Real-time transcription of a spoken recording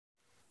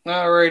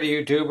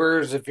Alrighty,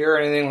 YouTubers, if you're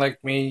anything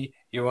like me,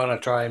 you want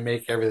to try and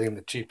make everything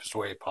the cheapest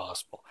way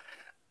possible.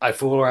 I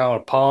fool around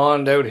with a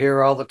pond out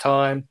here all the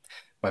time.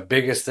 My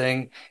biggest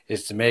thing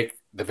is to make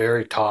the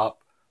very top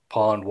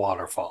pond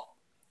waterfall.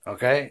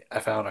 Okay? I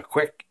found a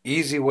quick,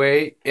 easy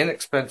way,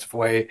 inexpensive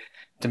way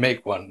to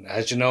make one.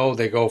 As you know,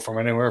 they go from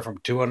anywhere from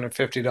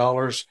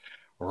 $250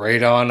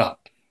 right on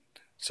up.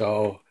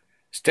 So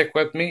stick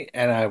with me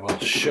and I will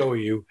show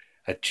you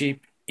a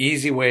cheap,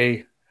 easy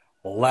way,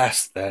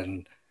 less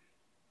than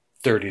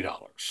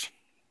 $30.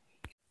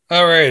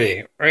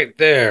 Alrighty, right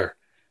there.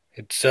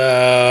 It's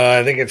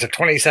I think it's a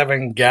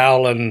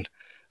 27-gallon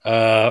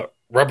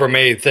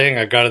Rubbermaid thing.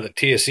 I got it at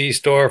the TSC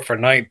store for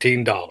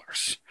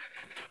 $19.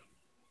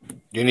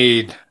 You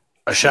need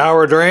a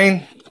shower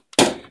drain.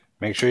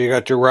 Make sure you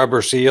got your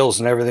rubber seals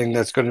and everything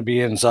that's going to be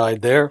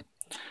inside there.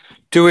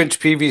 2-inch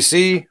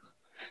PVC.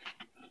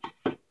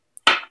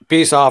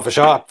 Piece off a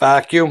shop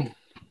vacuum.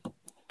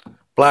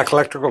 Black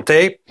electrical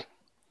tape.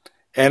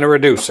 And a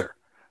reducer.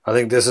 I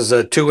think this is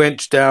a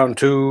 2-inch down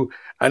to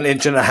 1.5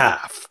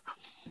 inches.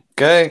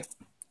 Okay.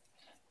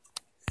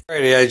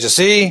 Alrighty, as you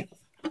see.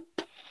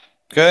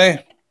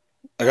 Okay.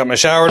 I got my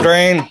shower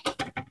drain.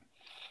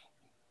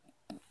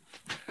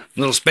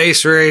 Little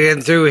space right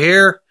in through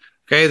here.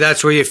 Okay,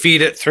 that's where you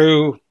feed it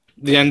through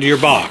the end of your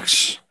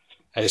box.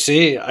 I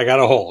see, I got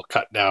a hole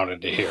cut down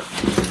into here.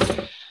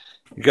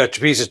 You got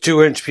your piece of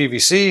 2-inch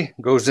PVC,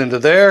 goes into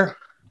there.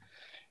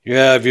 You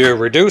have your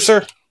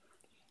reducer.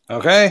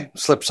 Okay,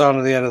 slips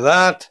onto the end of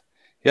that.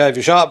 You have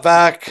your shop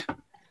vac,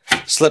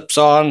 slips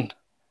on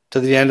to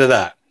the end of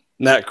that.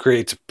 And that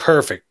creates a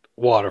perfect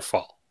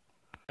waterfall.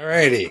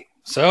 Alrighty,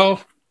 so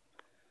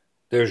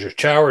there's your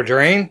shower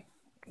drain.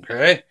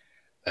 Okay,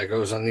 that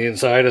goes on the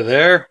inside of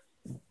there.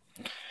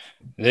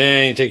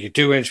 Then you take your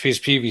 2-inch piece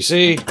of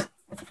PVC.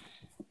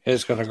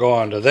 It's going to go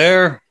onto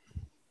there.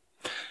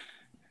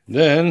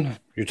 Then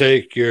you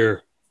take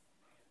your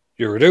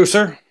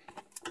reducer.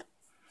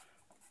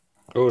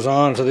 Goes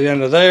on to the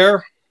end of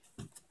there.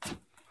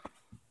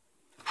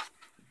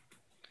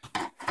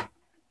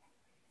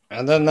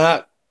 And then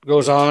that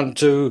goes on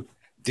to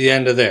the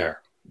end of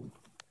there.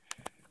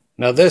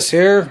 Now this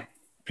here,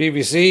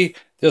 PVC,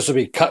 this will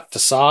be cut to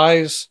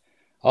size.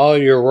 All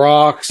your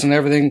rocks and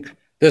everything,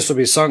 this will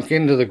be sunk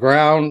into the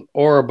ground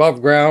or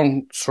above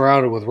ground,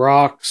 surrounded with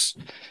rocks.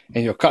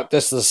 And you'll cut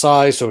this to the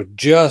size so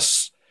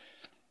just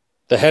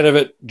the head of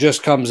it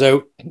just comes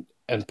out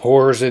and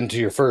pours into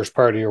your first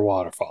part of your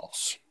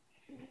waterfalls.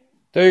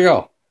 There you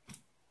go.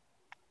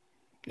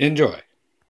 Enjoy.